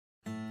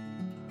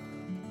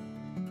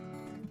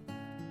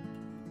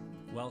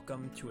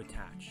Welcome to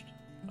Attached,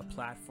 a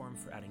platform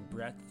for adding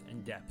breadth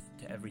and depth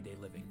to everyday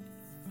living.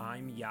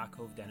 I'm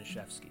Yaakov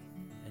Danishevsky,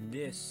 and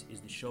this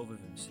is the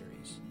Shovavim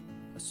series,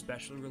 a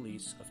special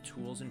release of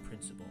tools and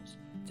principles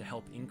to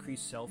help increase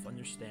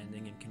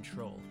self-understanding and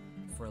control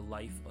for a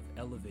life of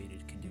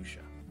elevated Kedusha.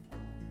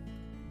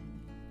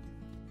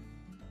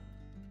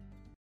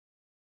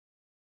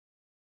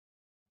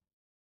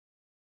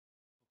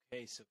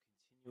 Okay, so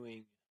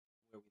continuing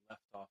where we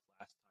left off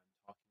last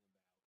time, talking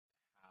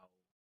about how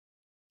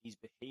these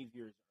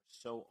behaviors are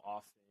so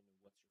often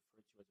what's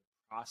referred to as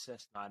a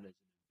process, not as an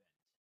event.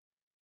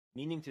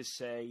 Meaning to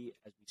say,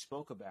 as we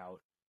spoke about,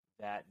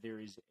 that there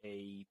is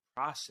a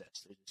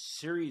process, there's a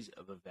series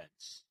of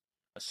events,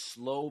 a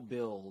slow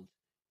build,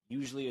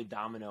 usually a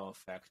domino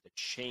effect, a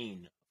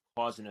chain of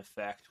cause and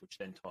effect, which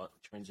then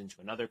turns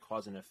into another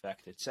cause and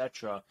effect,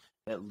 etc.,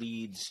 that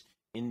leads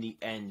in the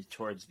end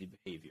towards the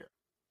behavior.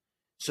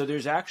 So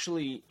there's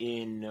actually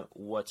in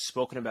what's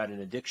spoken about in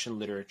addiction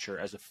literature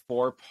as a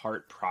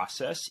 4-part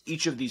process.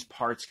 Each of these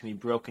parts can be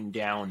broken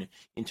down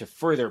into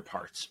further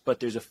parts, but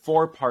there's a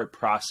 4-part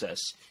process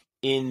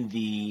in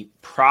the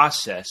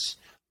process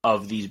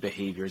of these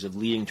behaviors, of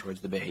leading towards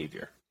the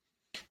behavior.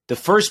 The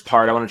first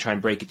part, I want to try and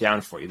break it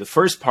down for you. The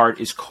first part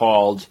is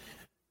called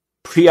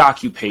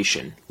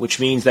preoccupation, which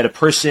means that a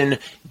person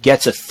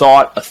gets a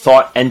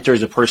thought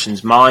enters a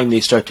person's mind,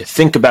 they start to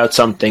think about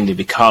something, they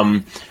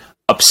become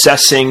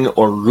obsessing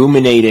or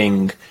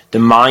ruminating, the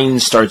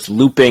mind starts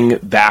looping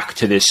back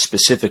to this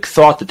specific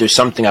thought that there's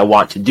something I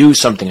want to do,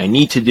 something I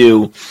need to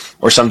do,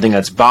 or something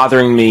that's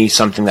bothering me,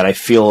 something that I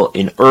feel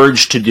an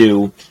urge to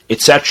do,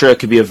 etc. It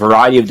could be a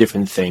variety of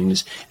different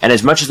things. And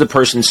as much as the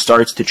person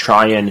starts to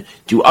try and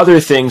do other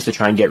things, to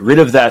try and get rid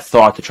of that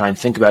thought, to try and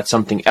think about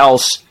something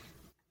else,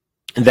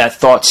 that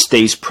thought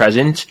stays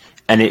present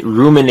and it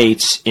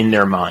ruminates in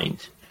their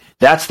mind.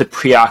 That's the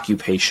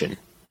preoccupation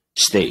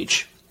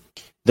stage.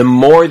 The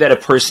more that a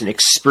person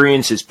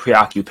experiences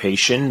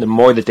preoccupation, the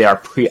more that they are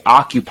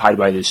preoccupied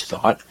by this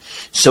thought.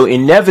 So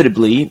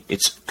inevitably,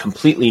 it's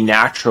completely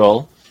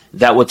natural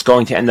that what's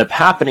going to end up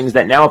happening is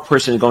that now a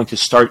person is going to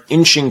start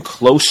inching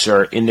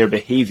closer in their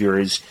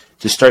behaviors,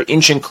 to start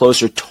inching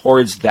closer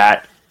towards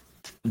that,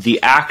 the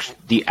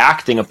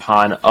acting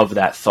upon of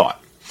that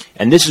thought.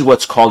 And this is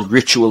what's called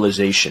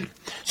ritualization.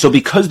 So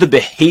because the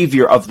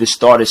behavior of this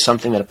thought is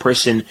something that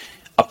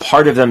a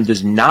part of them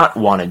does not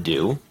want to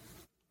do,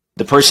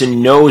 the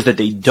person knows that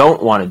they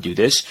don't want to do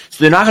this, so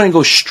they're not going to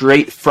go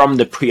straight from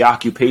the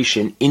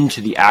preoccupation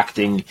into the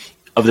acting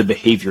of the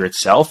behavior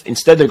itself.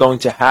 Instead, they're going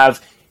to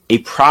have a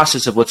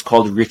process of what's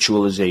called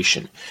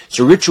ritualization.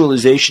 So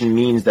ritualization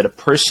means that a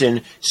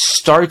person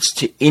starts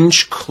to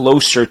inch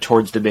closer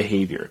towards the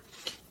behavior.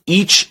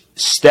 Each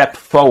step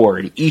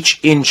forward, each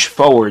inch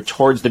forward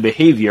towards the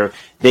behavior,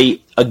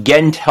 they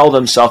again tell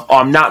themselves,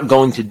 I'm not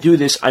going to do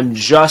this, I'm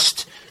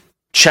just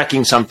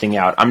checking something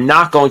out. I'm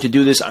not going to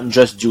do this, I'm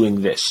just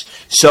doing this.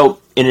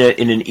 So in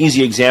an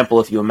easy example,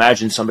 if you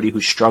imagine somebody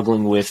who's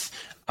struggling with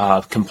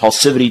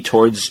compulsivity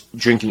towards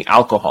drinking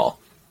alcohol.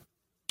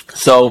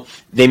 So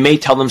they may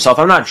tell themselves,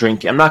 I'm not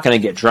drinking, I'm not going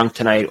to get drunk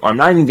tonight, or I'm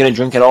not even going to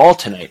drink at all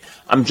tonight.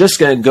 I'm just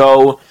going to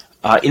go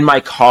in my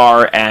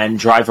car and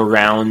drive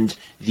around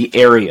the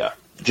area.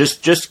 I'm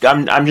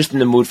just in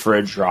the mood for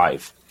a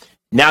drive.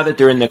 Now that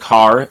they're in the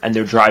car and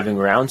they're driving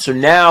around, so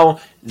now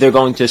they're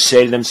going to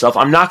say to themselves,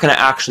 I'm not going to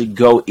actually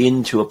go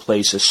into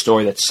a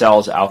store that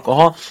sells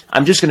alcohol.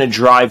 I'm just going to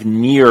drive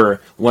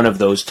near one of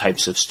those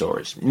types of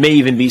stores. It may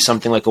even be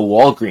something like a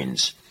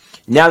Walgreens.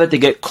 Now that they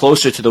get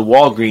closer to the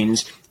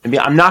Walgreens,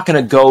 I'm not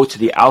going to go to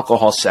the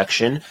alcohol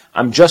section.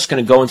 I'm just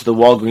going to go into the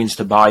Walgreens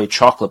to buy a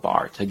chocolate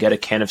bar, to get a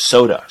can of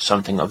soda,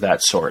 something of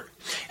that sort.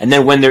 And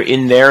then when they're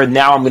in there,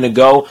 now I'm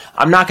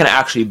not going to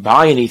actually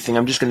buy anything.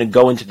 I'm just going to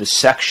go into the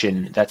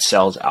section that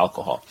sells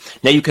alcohol.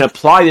 Now you can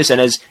apply this,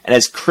 and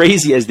as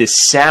crazy as this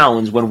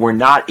sounds, when we're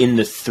not in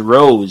the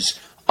throes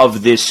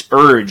of this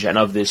urge and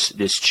of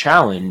this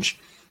challenge,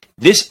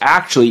 this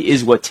actually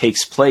is what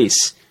takes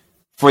place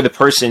for the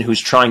person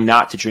who's trying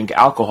not to drink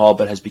alcohol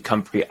but has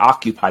become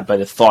preoccupied by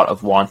the thought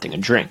of wanting a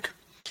drink.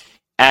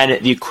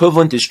 And the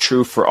equivalent is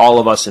true for all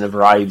of us in a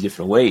variety of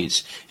different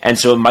ways. And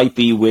so it might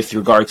be with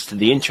regards to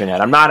the internet.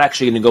 I'm not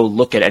actually going to go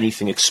look at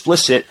anything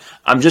explicit.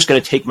 I'm just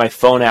going to take my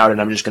phone out and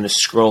I'm just going to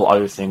scroll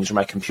other things, or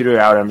my computer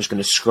out and I'm just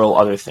going to scroll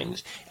other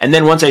things. And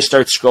then once I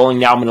start scrolling,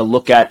 now I'm going to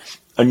look at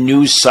a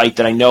news site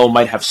that I know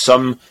might have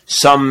some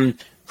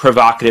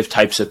provocative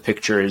types of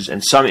pictures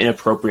and some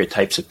inappropriate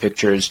types of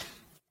pictures.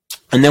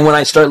 And then when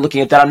I start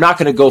looking at that, I'm not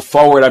going to go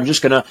forward. I'm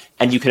just going to,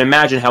 and you can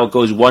imagine how it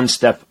goes one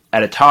step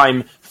at a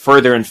time,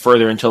 further and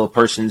further, until a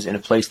person's in a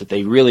place that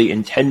they really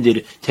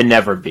intended to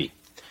never be.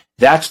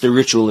 That's the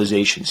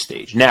ritualization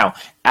stage. Now,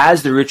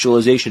 as the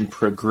ritualization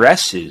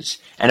progresses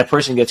and a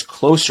person gets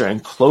closer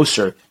and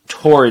closer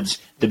towards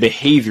the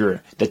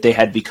behavior that they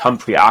had become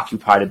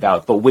preoccupied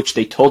about, but which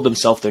they told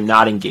themselves they're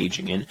not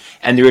engaging in,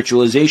 and the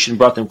ritualization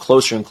brought them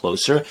closer and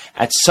closer,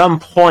 at some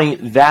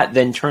point that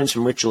then turns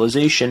from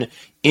ritualization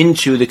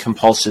into the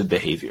compulsive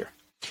behavior.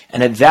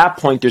 And at that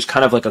point, there's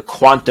kind of like a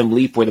quantum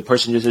leap where the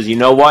person just says, you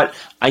know what,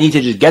 I need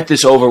to just get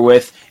this over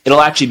with.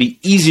 It'll actually be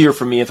easier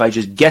for me if I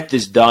just get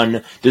this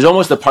done. There's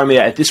almost a part of me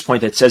at this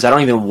point that says, I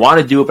don't even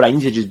want to do it, but I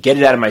need to just get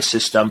it out of my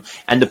system.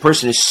 And the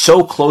person is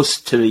so close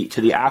to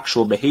the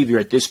actual behavior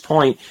at this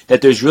point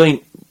that there's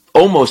really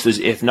almost as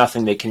if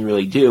nothing they can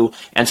really do.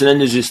 And so then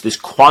there's just this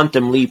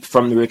quantum leap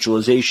from the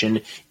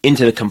ritualization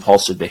into the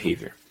compulsive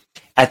behavior.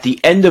 At the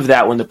end of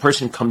that, when the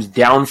person comes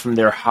down from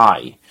their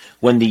high,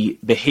 when the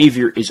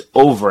behavior is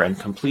over and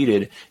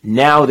completed,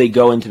 now they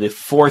go into the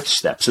fourth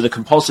step. So the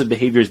compulsive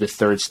behavior is the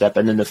third step,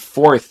 and then the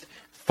fourth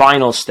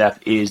final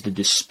step is the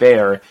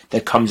despair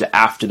that comes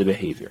after the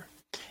behavior.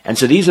 And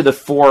so these are the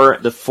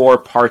four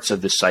parts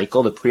of the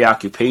cycle: the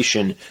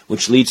preoccupation,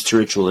 which leads to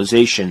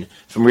ritualization,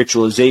 from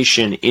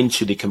ritualization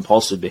into the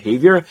compulsive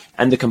behavior,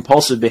 and the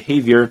compulsive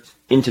behavior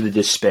into the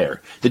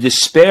despair. The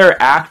despair,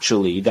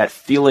 actually, that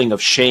feeling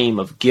of shame,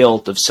 of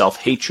guilt, of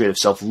self-hatred, of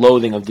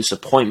self-loathing, of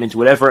disappointment,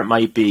 whatever it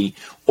might be,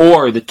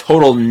 or the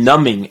total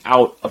numbing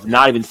out of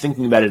not even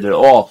thinking about it at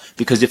all,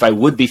 because if I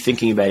would be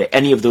thinking about it,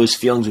 any of those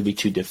feelings would be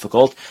too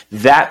difficult.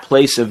 That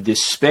place of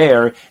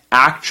despair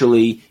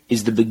actually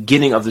is the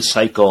beginning of the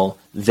cycle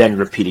then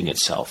repeating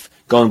itself.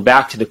 Going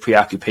back to the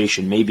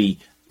preoccupation, maybe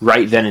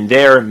right then and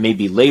there,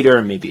 maybe later,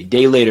 maybe a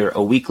day later,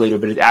 a week later,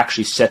 but it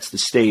actually sets the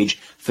stage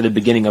for the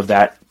beginning of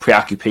that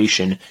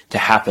preoccupation to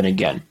happen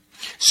again.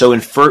 So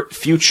in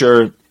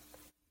future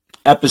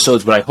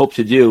episodes, what I hope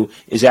to do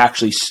is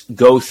actually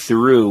go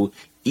through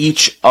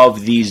each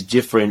of these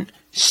different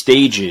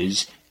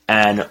stages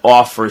and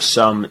offer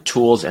some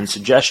tools and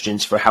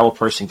suggestions for how a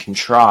person can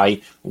try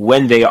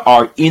when they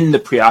are in the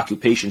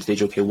preoccupation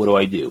stage. Okay, what do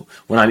I do?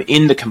 When I'm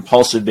in the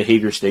compulsive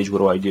behavior stage, what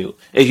do I do?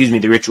 The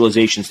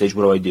ritualization stage,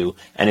 what do I do?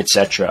 And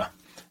etc.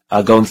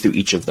 Going through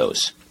each of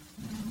those.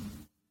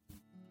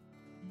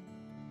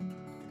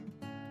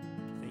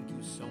 Thank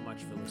you so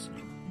much for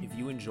listening. If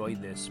you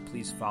enjoyed this,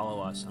 please follow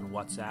us on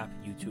WhatsApp,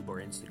 YouTube, or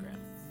Instagram.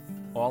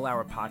 All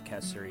our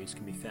podcast series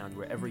can be found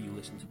wherever you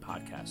listen to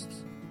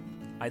podcasts.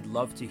 I'd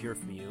love to hear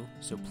from you,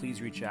 so please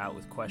reach out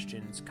with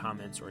questions,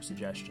 comments, or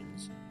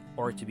suggestions,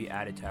 or to be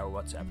added to our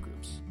WhatsApp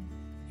groups.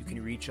 You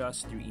can reach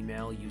us through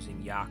email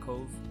using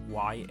Yaakov,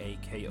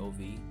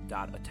 YAKOV,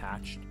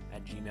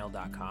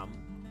 .attached@gmail.com,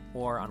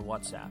 or on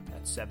WhatsApp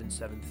at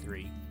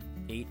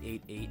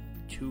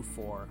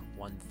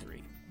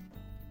 773-888-2413.